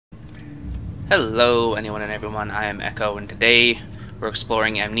Hello anyone and everyone, I am Echo, and today we're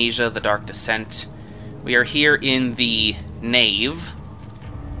exploring Amnesia, the Dark Descent. We are here in the nave.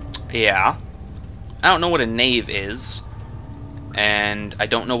 Yeah. I don't know what a nave is, and I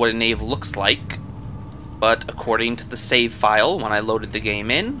don't know what a nave looks like, but according to the save file when I loaded the game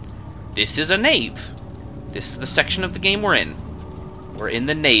in, this is a nave. This is the section of the game we're in. We're in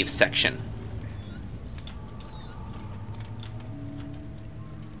the nave section.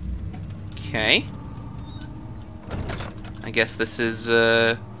 Okay. I guess this is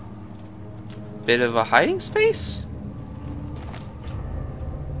a bit of a hiding space?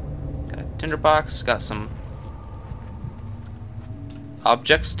 Got a tinderbox, got some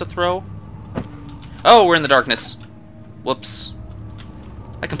objects to throw. Oh, we're in the darkness. Whoops.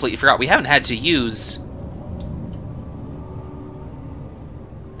 I completely forgot. We haven't had to use...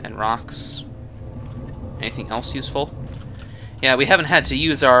 And rocks. Anything else useful? Yeah, we haven't had to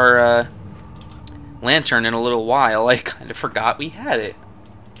use our lantern in a little while. I kind of forgot we had it.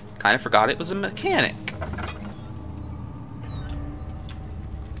 Kind of forgot it was a mechanic.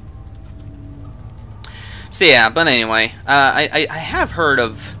 So yeah, but anyway, I have heard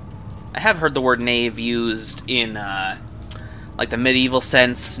the word knave used in like the medieval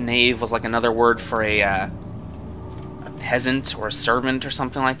sense. Knave was like another word for a peasant or a servant or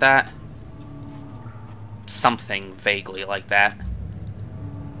something like that. Something vaguely like that.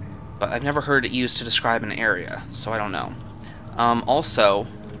 But I've never heard it used to describe an area, so I don't know. Also,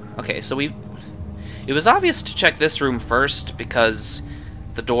 okay, so it was obvious to check this room first because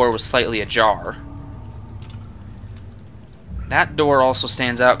the door was slightly ajar. That door also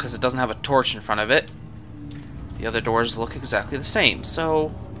stands out because it doesn't have a torch in front of it. The other doors look exactly the same,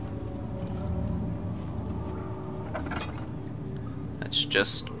 so... Let's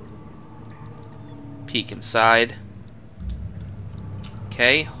just peek inside.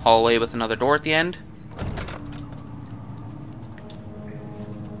 Okay, hallway with another door at the end.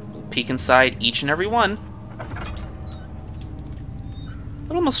 We'll peek inside each and every one.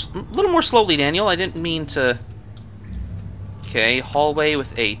 A little more slowly, Daniel. I didn't mean to... Okay, hallway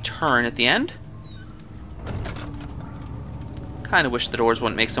with a turn at the end. Kind of wish the doors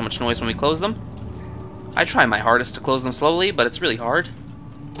wouldn't make so much noise when we close them. I try my hardest to close them slowly, but it's really hard.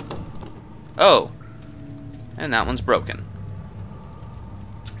 Oh. And that one's broken.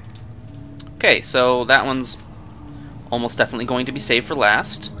 Okay, so that one's almost definitely going to be saved for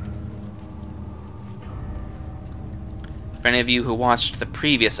last. For any of you who watched the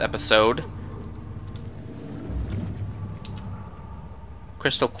previous episode,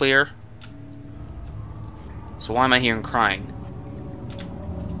 crystal clear. So why am I hearing crying?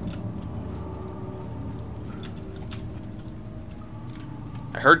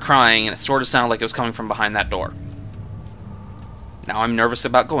 I heard crying, and it sort of sounded like it was coming from behind that door. Now I'm nervous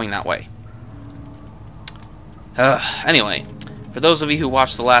about going that way. Anyway, for those of you who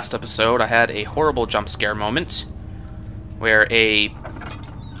watched the last episode, I had a horrible jump scare moment where a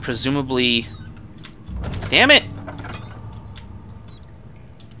presumably... Damn it!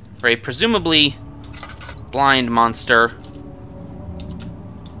 Where a presumably blind monster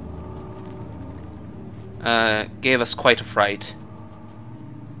gave us quite a fright.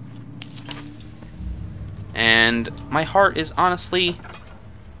 And my heart is honestly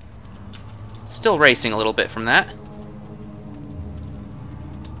still racing a little bit from that.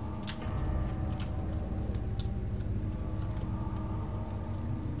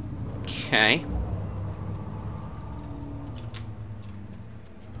 Okay.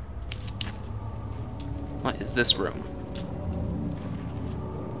 What is this room?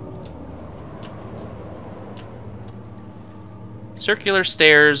 Circular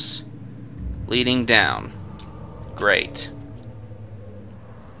stairs leading down. Great.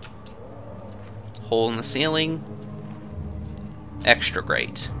 Hole in the ceiling. Extra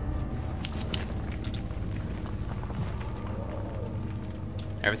great.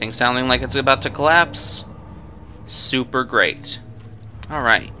 Everything sounding like it's about to collapse. Super great.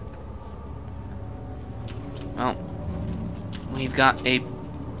 Alright. Well, we've got a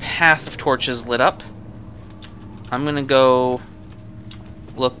path of torches lit up. I'm gonna go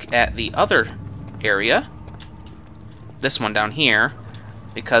look at the other area. This one down here.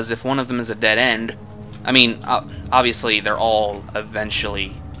 Because if one of them is a dead end, I mean, obviously they'll all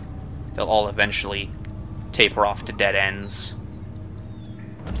eventually taper off to dead ends.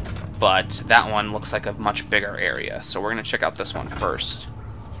 But that one looks like a much bigger area, so we're going to check out this one first.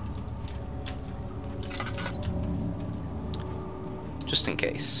 Just in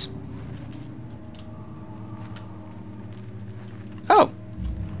case. Oh!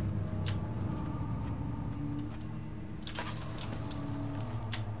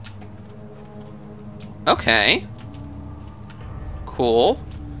 Okay. Cool.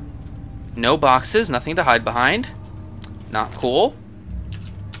 No boxes, nothing to hide behind. Not cool.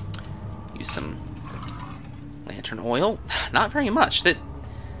 Use some lantern oil. Not very much.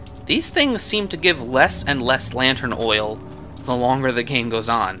 These things seem to give less and less lantern oil the longer the game goes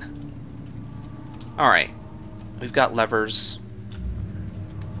on. Alright. We've got levers.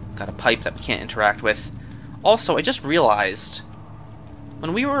 Got a pipe that we can't interact with. Also, I just realized,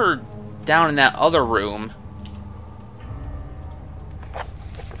 when we were down in that other room,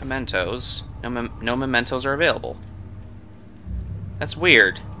 mementos, no mementos are available. That's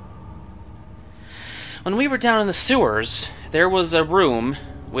weird. When we were down in the sewers, there was a room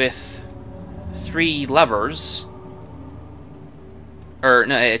with 3 levers, or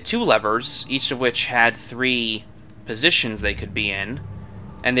no, 2 levers, each of which had 3 positions they could be in,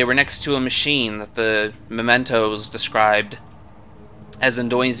 and they were next to a machine that the mementos described as a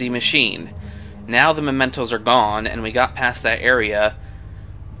noisy machine. Now the mementos are gone, and we got past that area,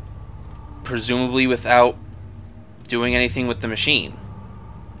 presumably without doing anything with the machine.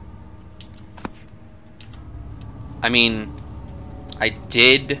 I mean, I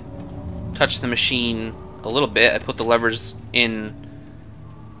did touch the machine a little bit. I put the levers in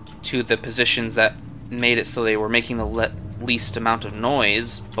to the positions that made it so they were making the least amount of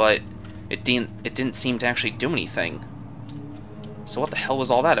noise, but it didn't seem to actually do anything. So what the hell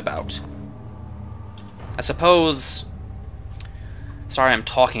was all that about? I suppose... Sorry I'm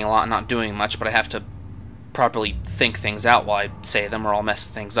talking a lot and not doing much, but I have to properly think things out while I say them, or I'll mess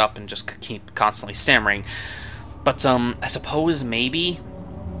things up and just keep constantly stammering. But, I suppose maybe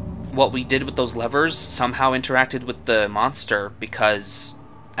what we did with those levers somehow interacted with the monster, because,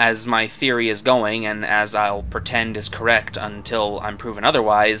 as my theory is going, and as I'll pretend is correct until I'm proven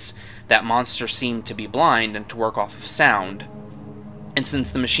otherwise, that monster seemed to be blind and to work off of sound. And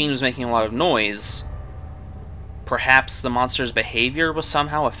since the machine was making a lot of noise, perhaps the monster's behavior was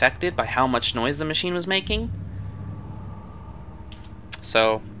somehow affected by how much noise the machine was making?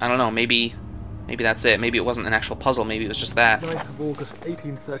 So, I don't know, maybe that's it. Maybe it wasn't an actual puzzle, maybe it was just that. 9th of August,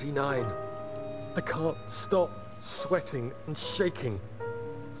 1839. I can't stop sweating and shaking.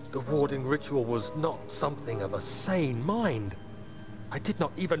 The warding ritual was not something of a sane mind. I did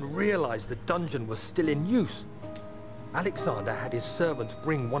not even realize the dungeon was still in use. Alexander had his servants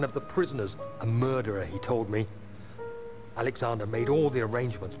bring one of the prisoners, a murderer, he told me. Alexander made all the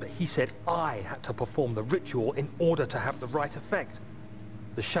arrangements, but he said I had to perform the ritual in order to have the right effect.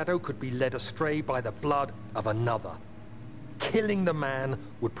 The shadow could be led astray by the blood of another. Killing the man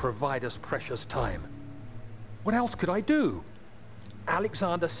would provide us precious time. What else could I do?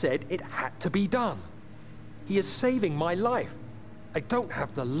 Alexander said it had to be done. He is saving my life. I don't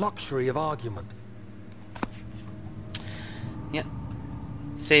have the luxury of argument. Yeah.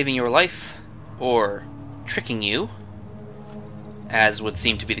 Saving your life, or tricking you, as would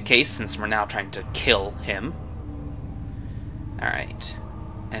seem to be the case since we're now trying to kill him. Alright.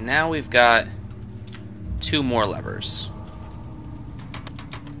 And now we've got 2 more levers.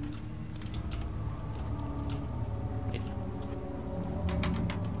 They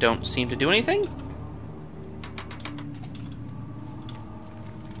don't seem to do anything?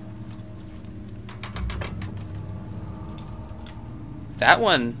 That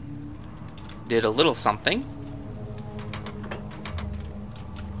one did a little something.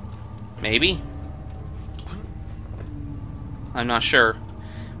 Maybe? I'm not sure.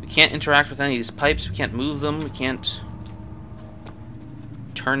 We can't interact with any of these pipes, we can't move them, we can't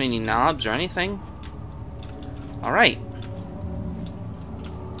turn any knobs or anything. Alright.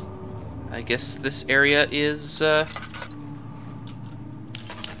 I guess this area is,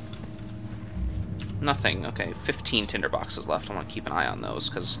 nothing. Okay, 15 tinderboxes left. I want to keep an eye on those,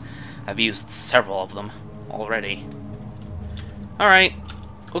 because I've used several of them already. Alright.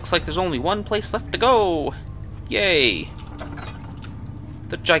 Looks like there's only one place left to go. Yay.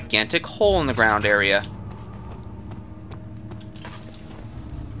 The gigantic hole in the ground area.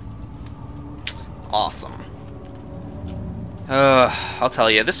 Awesome. I'll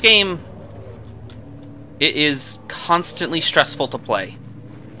tell you, this game, it is constantly stressful to play.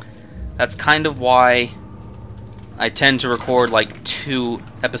 That's kind of why I tend to record like 2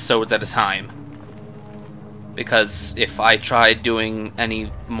 episodes at a time. Because if I tried doing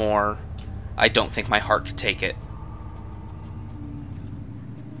any more, I don't think my heart could take it.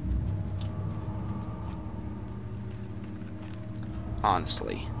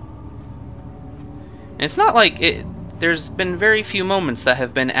 Honestly. And it's not like there's been very few moments that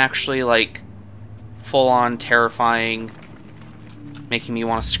have been actually like full-on terrifying, making me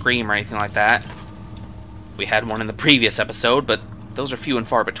want to scream or anything like that. We had one in the previous episode, but those are few and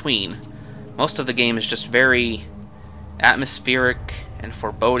far between. Most of the game is just very atmospheric and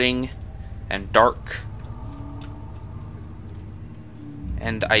foreboding and dark.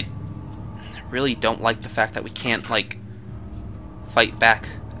 And I really don't like the fact that we can't, like, fight back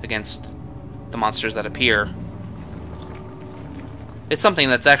against the monsters that appear. It's something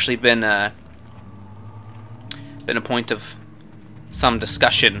that's actually been a point of some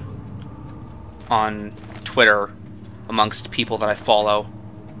discussion on Twitter amongst people that I follow.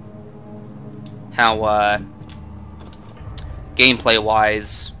 How,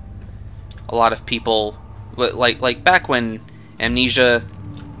 gameplay-wise, a lot of people, like back when Amnesia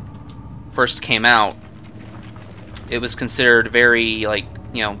first came out, it was considered very, like,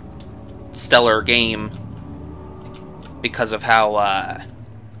 you know, stellar game because of how,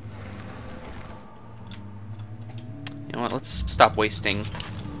 you know what, let's stop wasting,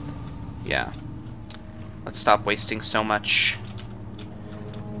 yeah, let's stop wasting so much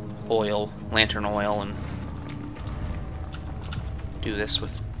oil, lantern oil, and do this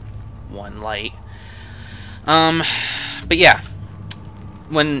with one light. But yeah,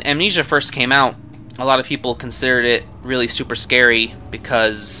 when Amnesia first came out, a lot of people considered it really super scary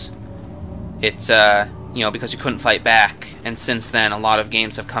because it's, you know, because you couldn't fight back. And since then, a lot of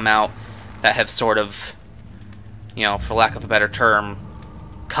games have come out that have sort of, you know, for lack of a better term,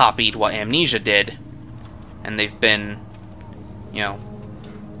 copied what Amnesia did. And they've been, you know,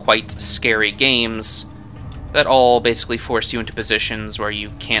 quite scary games that all basically force you into positions where you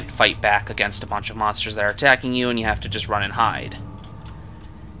can't fight back against a bunch of monsters that are attacking you, and you have to just run and hide.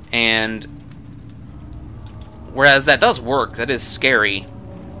 And whereas that does work, that is scary,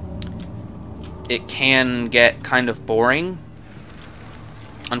 it can get kind of boring,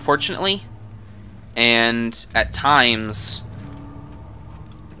 unfortunately. And at times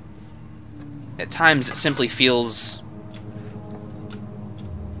it simply feels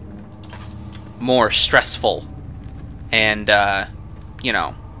more stressful and, you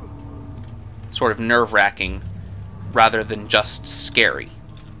know, sort of nerve-wracking rather than just scary.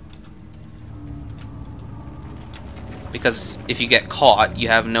 Because if you get caught, you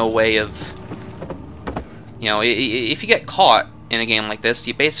have no way of, you know, if you get caught in a game like this,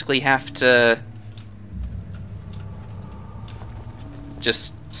 you basically have to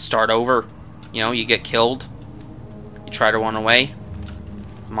just start over. You know, you get killed, you try to run away,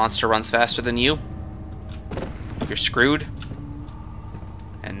 the monster runs faster than you, you're screwed,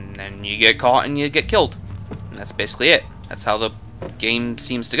 and then you get caught and you get killed. And that's basically it. That's how the game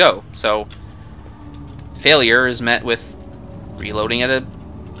seems to go. So failure is met with reloading at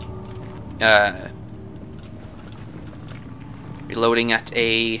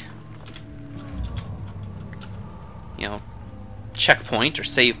a you know, checkpoint or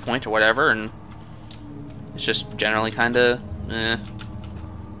save point or whatever, and it's just generally kind of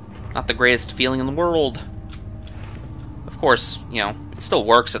not the greatest feeling in the world. Of course, you know, it still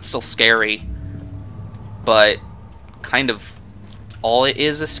works, it's still scary, but kind of all it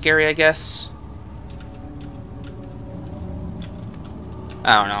is scary, I guess.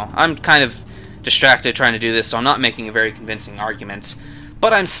 I don't know. I'm kind of distracted trying to do this, so I'm not making a very convincing argument.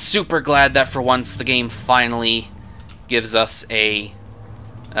 But I'm super glad that for once the game finally gives us a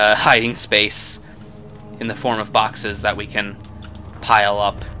hiding space in the form of boxes that we can pile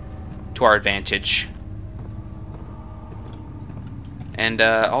up to our advantage. And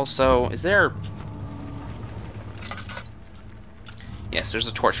also, is there... Yes, there's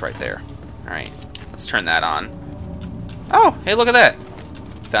a torch right there. Alright, let's turn that on. Oh, hey, look at that.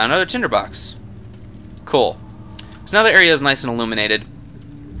 Found another tinderbox. Cool. So now the area is nice and illuminated.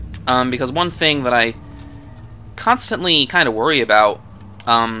 Because one thing that I constantly kind of worry about,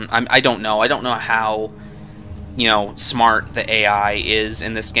 I don't know how, you know, smart the AI is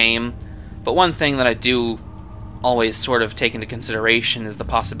in this game, but one thing that I do always sort of take into consideration is the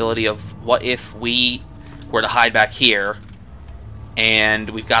possibility of what if we were to hide back here and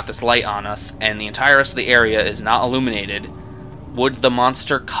we've got this light on us and the entire rest of the area is not illuminated. Would the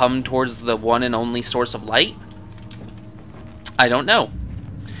monster come towards the one and only source of light? I don't know.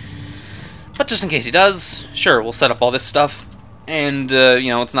 But just in case he does, sure, we'll set up all this stuff, and you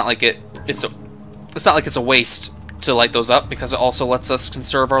know, it's not like it's a waste to light those up, because it also lets us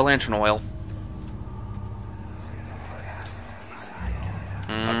conserve our lantern oil.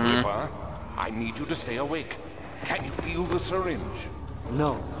 Agrippa, I need you to stay awake. Can you feel the syringe?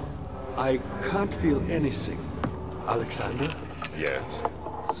 No, I can't feel anything. Alexander? Yes.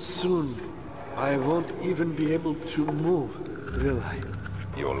 Soon, I won't even be able to move, will I?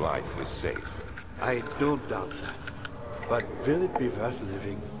 Your life is safe. I don't doubt that. But will it be worth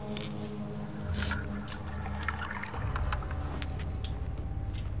living?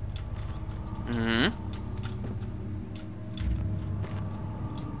 Mm-hmm.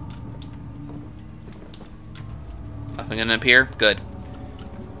 Nothing gonna appear? Good.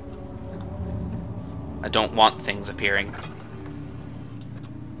 I don't want things appearing.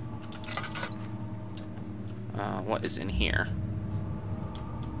 What is in here?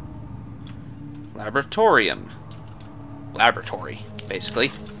 Laboratorium. Laboratory,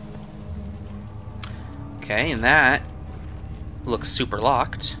 basically. Okay, and that looks super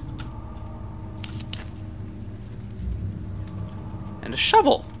locked. And a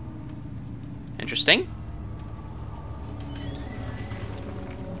shovel. Interesting.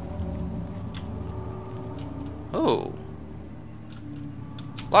 Oh.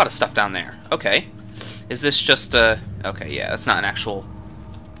 A lot of stuff down there. Okay. Is this just a... Okay, yeah, that's not an actual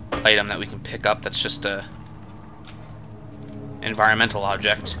item that we can pick up. That's just a environmental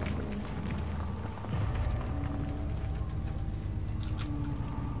object.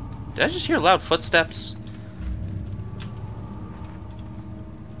 Did I just hear loud footsteps?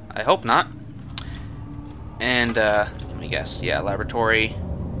 I hope not. And, let me guess. Yeah, laboratory.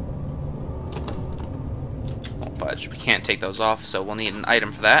 Won't budge. We can't take those off, so we'll need an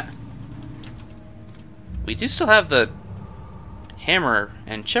item for that. We do still have the hammer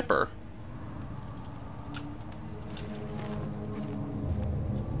and chipper.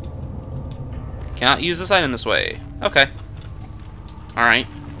 Cannot use this item this way. Okay. Alright.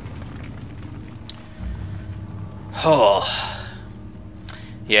 Oh.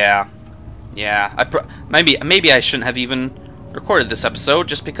 Yeah. Yeah. Maybe I shouldn't have even recorded this episode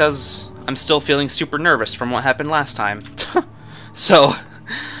just because I'm still feeling super nervous from what happened last time. So,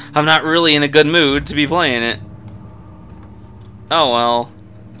 I'm not really in a good mood to be playing it. Oh well.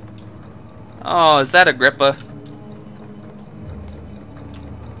 Oh, is that Agrippa?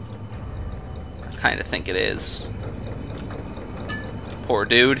 I kinda think it is. Poor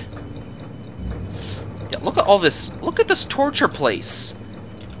dude. Yeah, look at all this. Look at this torture place.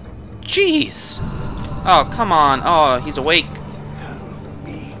 Jeez. Oh, come on. Oh, he's awake.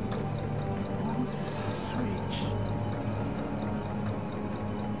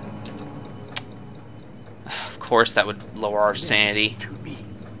 Of course, that would lower our sanity.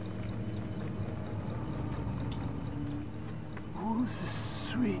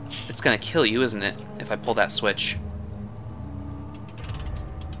 It's gonna kill you, isn't it? If I pull that switch.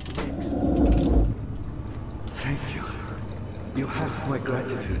 Thank you. You have my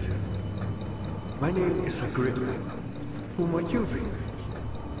gratitude. My name is Agrippa. Who might you be?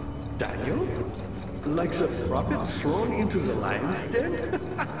 Daniel? Like the prophet thrown into the lion's den?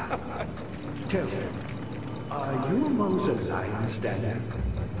 Tell me, are you among the lions, Daniel?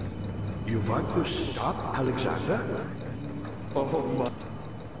 You want to stop Alexander? Oh my.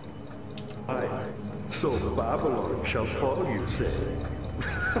 So Babylon shall fall, you say?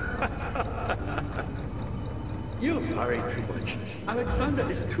 You worry too much. Alexander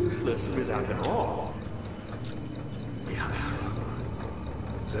is toothless without an awe. Yes.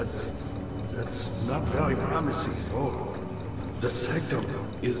 That's not very promising at all. The sanctum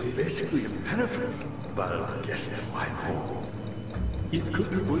is basically impenetrable, but guess why more? It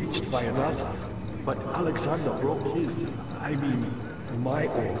could be breached by another, but Alexander broke his, my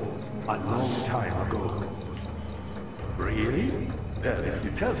own, a long time ago. Really? Well, if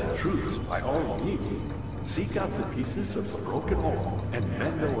you tell the truth, by all means, seek out the pieces of the broken wall and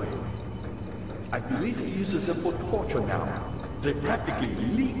mend away. I believe he uses them for torture now. They practically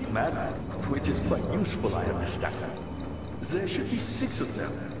leak matter, which is quite useful, I understand. There should be 6 of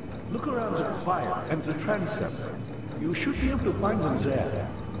them. Look around the choir and the transept. You should be able to find them there.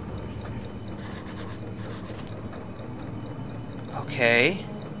 Okay.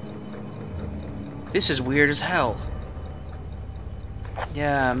 This is weird as hell.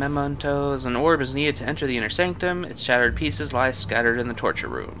 Yeah, mementos. An orb is needed to enter the inner sanctum. Its shattered pieces lie scattered in the torture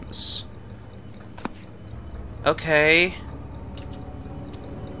rooms. Okay.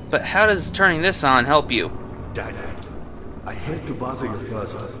 But how does turning this on help you? Daddy, I hate to bother you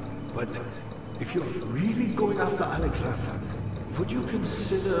further, but if you're really going after Alexander, would you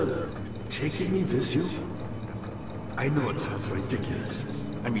consider taking me with you? I know it sounds ridiculous.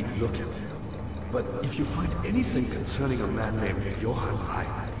 I mean, look at me. But if you find anything concerning a man named Johann Reich,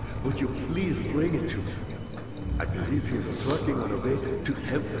 would you please bring it to me? I believe he was working on a way to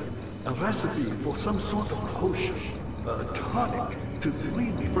help me. A recipe for some sort of potion, a tonic, to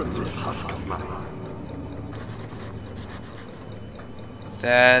free me from this husk of mine.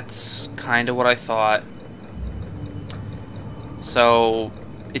 That's kind of what I thought. So,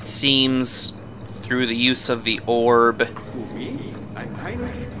 it seems through the use of the orb... Me? I'm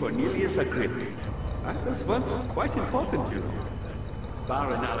Heinrich Cornelius Agrippa. I was once quite important, you know.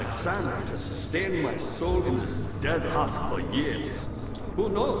 Baron Alexander to sustain my soul in this dead husk for years. Who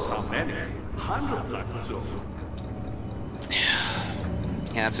knows how many? Hundreds, I presume.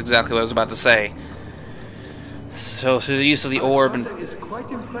 Yeah, that's exactly what I was about to say. So, through the use of the orb and... Alexander is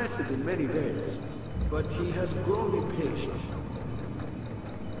quite impressive in many ways, but he has grown impatient.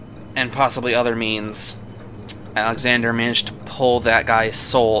 and possibly other means, Alexander managed to pull that guy's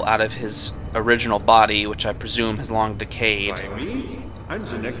soul out of his original body, which I presume has long decayed. By me? I'm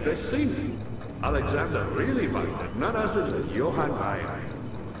the next best thing. Alexander really wanted none other than Johann Weyer.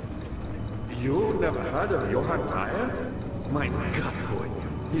 You never heard of Johann Weyer? My God, boy.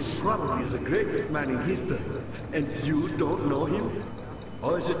 He's probably the greatest man in history. And you don't know him?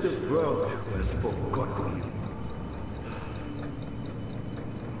 Or is it the world who has forgotten him?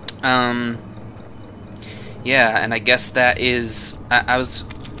 Yeah, and I guess that is... I was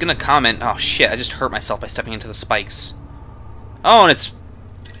gonna comment... Oh, shit, I just hurt myself by stepping into the spikes. Oh, and it's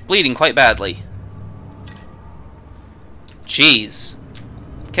bleeding quite badly. Jeez.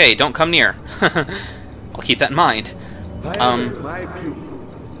 Okay, don't come near. I'll keep that in mind. My pupil.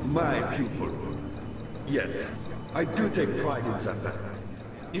 My pupil. Yes, I do take pride in that.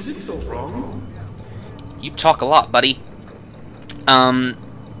 Is it so wrong? You talk a lot, buddy.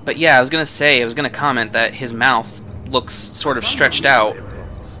 But yeah, I was gonna comment that his mouth looks sort of stretched out.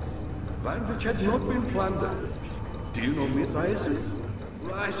 One which had not been plundered. Do you know Mithraism?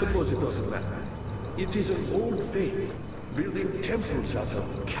 I suppose it doesn't matter. It is an old faith, building temples out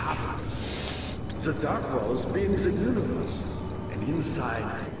of caverns. The dark walls being the universe, and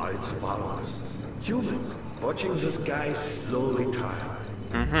inside are its followers. Humans, watching the sky slowly tire.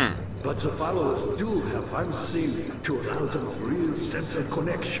 But the followers do have one thing to allow them a real sense of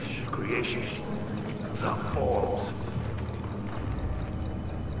connection, creation. The orbs.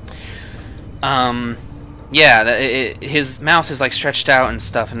 Yeah, his mouth is like stretched out and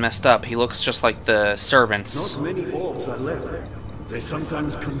stuff and messed up. He looks just like the servants. Not many orbs are left. They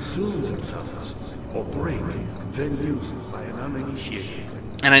sometimes consume themselves, or break, then used by an uninitiated.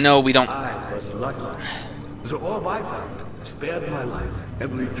 And I know we don't... I was lucky. The orb I found spared my life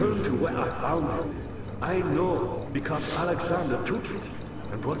and returned to where I found it. I know because Alexander took it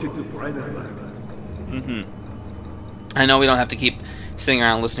and brought it to Brennenburg. I know we don't have to keep sitting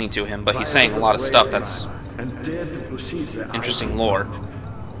around listening to him, but he's saying a lot of stuff that's and dared to proceed where interesting lore.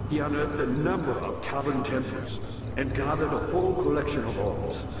 He unearthed a number of cavern temples and gathered a whole collection of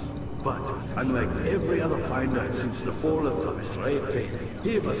orbs. But, unlike every other finder since the fall of the Israel faith,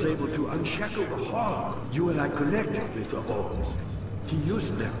 he was able to unshackle the horror. You and I connected with the orbs. He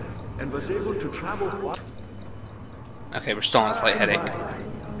used them, and was able to travel far. Okay, we're still on a slight headache.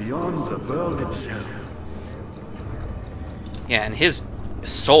 Beyond the world itself. Yeah, and his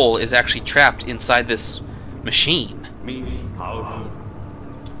soul is actually trapped inside this machine. Me, powerful.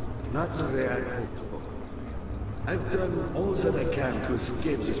 Not the way I hoped for. I've done all that I can to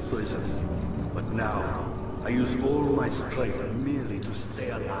escape this prison. But now, I use all my strength merely to stay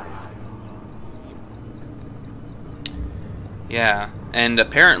alive. Yeah, and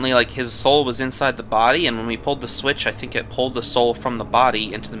apparently, like, his soul was inside the body, and when we pulled the switch, I think it pulled the soul from the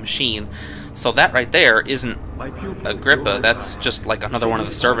body into the machine. So that right there isn't Agrippa, that's just like another one of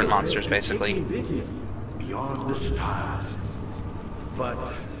the servant monsters, basically. Beyond the stars. But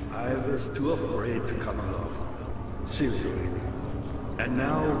I was too afraid to come along. Seriously. And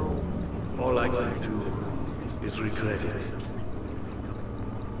now, all I can do is regret it.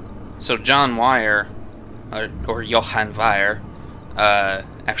 So John Weyer, or Johann Weyer,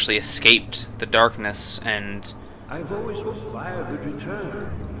 actually escaped the darkness, and... I've always hoped Weyer would return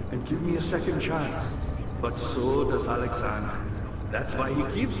and give me a second chance. But so does Alexander. That's why he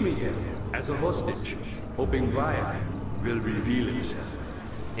keeps me here, as a hostage, hoping Weyer will reveal himself.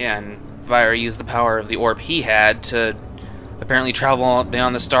 Yeah, and Weyer used the power of the orb he had to apparently travel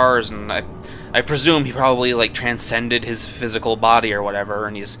beyond the stars, and I presume he probably, like, transcended his physical body or whatever,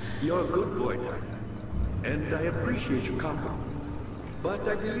 and he's... You're a good boy, Doctor, and I appreciate your compliment. But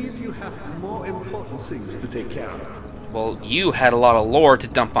I believe you have more important things to take care of. Well, you had a lot of lore to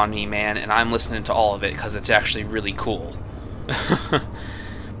dump on me, man, and I'm listening to all of it, because it's actually really cool.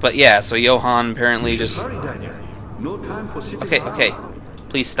 But yeah, so Johann apparently just... Hurry, Daniel. No time for sitting Okay.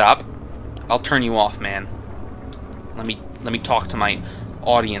 Please stop. I'll turn you off, man. Let me talk to my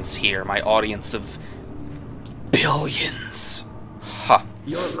audience here, my audience of billions. Ha.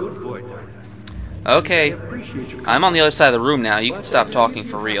 You're a good boy, Doctor. Okay. I'm on the other side of the room now. You can stop talking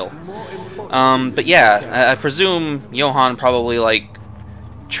for real. But yeah, I presume Johann probably, like,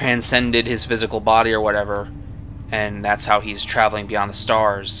 transcended his physical body or whatever, and that's how he's traveling beyond the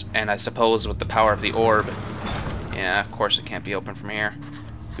stars. And I suppose with the power of the orb, Yeah, of course it can't be open from here.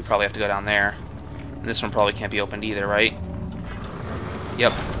 We probably have to go down there. And this one probably can't be opened either, right?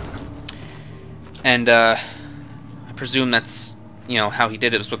 Yep. And, I presume that's, you know, how he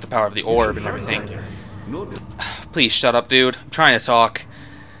did it was with the power of the orb and everything. Please shut up, dude. I'm trying to talk.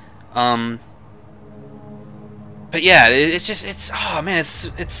 But yeah, oh man,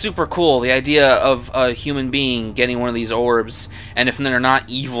 it's super cool. The idea of a human being getting one of these orbs, and if they're not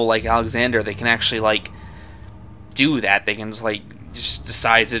evil like Alexander, they can actually, like, do that. They can just, like, just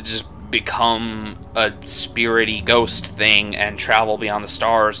decide to just become a spirity ghost thing and travel beyond the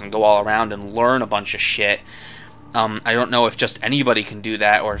stars and go all around and learn a bunch of shit. I don't know if just anybody can do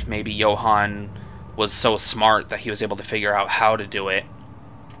that, or if maybe Johann was so smart that he was able to figure out how to do it.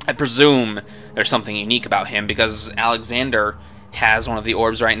 I presume there's something unique about him, because Alexander has one of the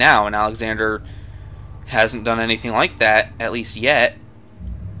orbs right now, and Alexander hasn't done anything like that, at least yet.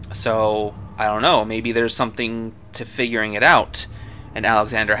 So, I don't know, maybe there's something to figuring it out, and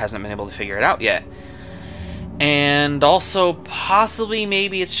Alexander hasn't been able to figure it out yet. And also, possibly,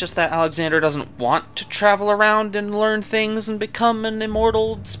 maybe it's just that Alexander doesn't want to travel around and learn things and become an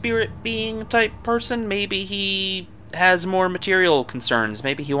immortal spirit being type person. Maybe he has more material concerns.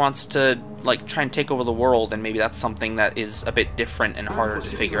 Maybe he wants to, like, try and take over the world, and maybe that's something that is a bit different and harder to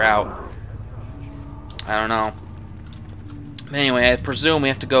figure out. I don't know. Anyway, I presume we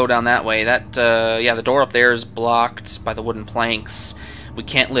have to go down that way. That, yeah, the door up there is blocked by the wooden planks. We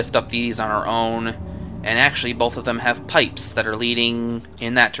can't lift up these on our own. And actually, both of them have pipes that are leading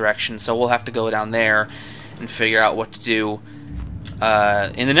in that direction, so we'll have to go down there and figure out what to do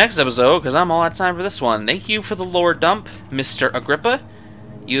in the next episode, because I'm all out of time for this one. Thank you for the lore dump, Mr. Agrippa.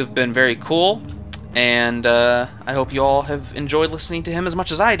 You've been very cool, and I hope you all have enjoyed listening to him as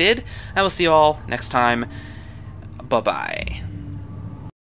much as I did. I will see you all next time. Bye-bye.